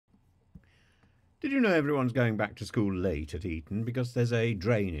Did you know everyone's going back to school late at Eton because there's a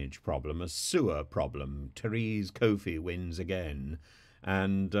drainage problem, a sewer problem? Therese Coffey wins again.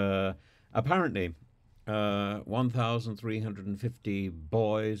 And apparently, 1,350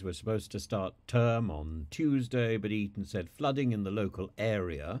 boys were supposed to start term on Tuesday, but Eton said flooding in the local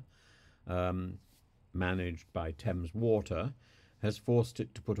area, managed by Thames Water, has forced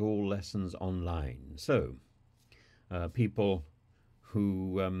it to put all lessons online. So, people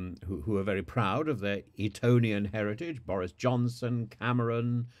who are very proud of their Etonian heritage, Boris Johnson,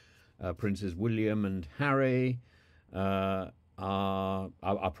 Cameron, Princes William and Harry, are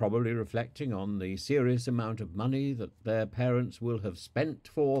probably reflecting on the serious amount of money that their parents will have spent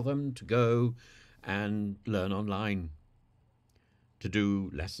for them to go and learn online, to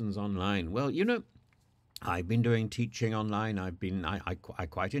do lessons online. Well, you know, I've been doing teaching online. I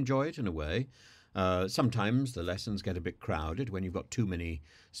quite enjoy it in a way. Sometimes the lessons get a bit crowded when you've got too many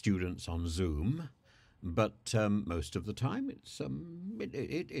students on Zoom, but most of the time it's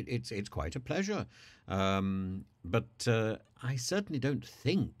quite a pleasure. But I certainly don't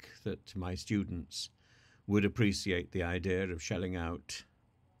think that my students would appreciate the idea of shelling out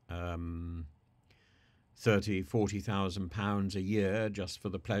 40,000 pounds a year just for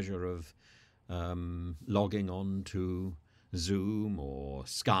the pleasure of logging on to Zoom or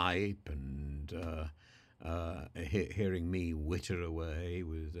Skype and hearing me witter away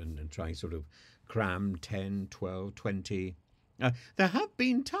and trying sort of cram 10, 12, 20. There have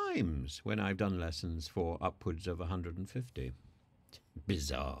been times when I've done lessons for upwards of 150.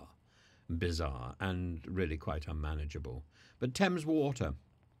 Bizarre, and really quite unmanageable. But Thames Water,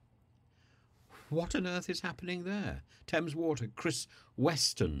 what on earth is happening there? Thames Water, Chris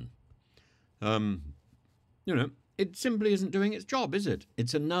Weston, you know, it simply isn't doing its job, is it?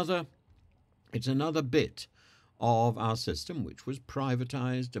 It's another bit of our system which was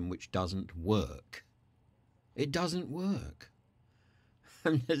privatised and which doesn't work. It doesn't work.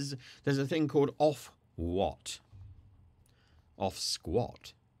 And there's a thing called off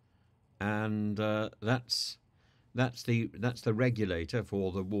squat, and that's the regulator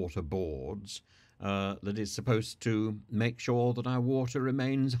for the water boards. That is supposed to make sure that our water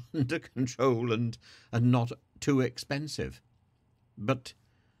remains under control and not too expensive. But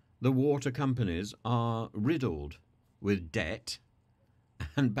the water companies are riddled with debt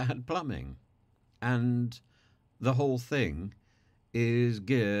and bad plumbing, and the whole thing is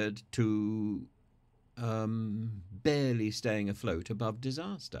geared to barely staying afloat above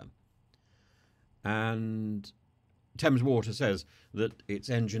disaster. And Thames Water says that its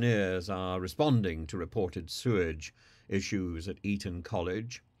engineers are responding to reported sewage issues at Eton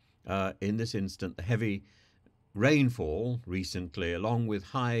College. In this instance, the heavy rainfall recently, along with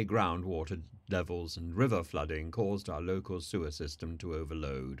high groundwater levels and river flooding, caused our local sewer system to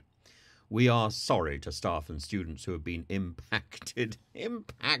overload. We are sorry to staff and students who have been impacted.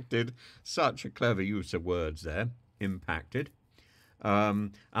 Impacted, such a clever use of words there. Impacted.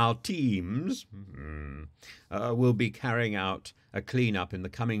 Our teams will be carrying out a clean-up in the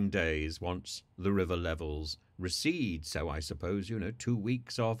coming days once the river levels recede. So I suppose, 2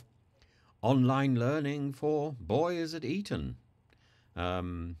 weeks of online learning for boys at Eton.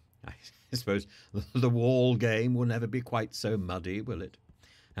 I suppose the wall game will never be quite so muddy, will it?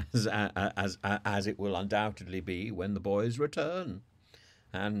 As it will undoubtedly be when the boys return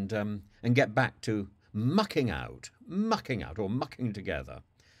and get back to mucking out or mucking together.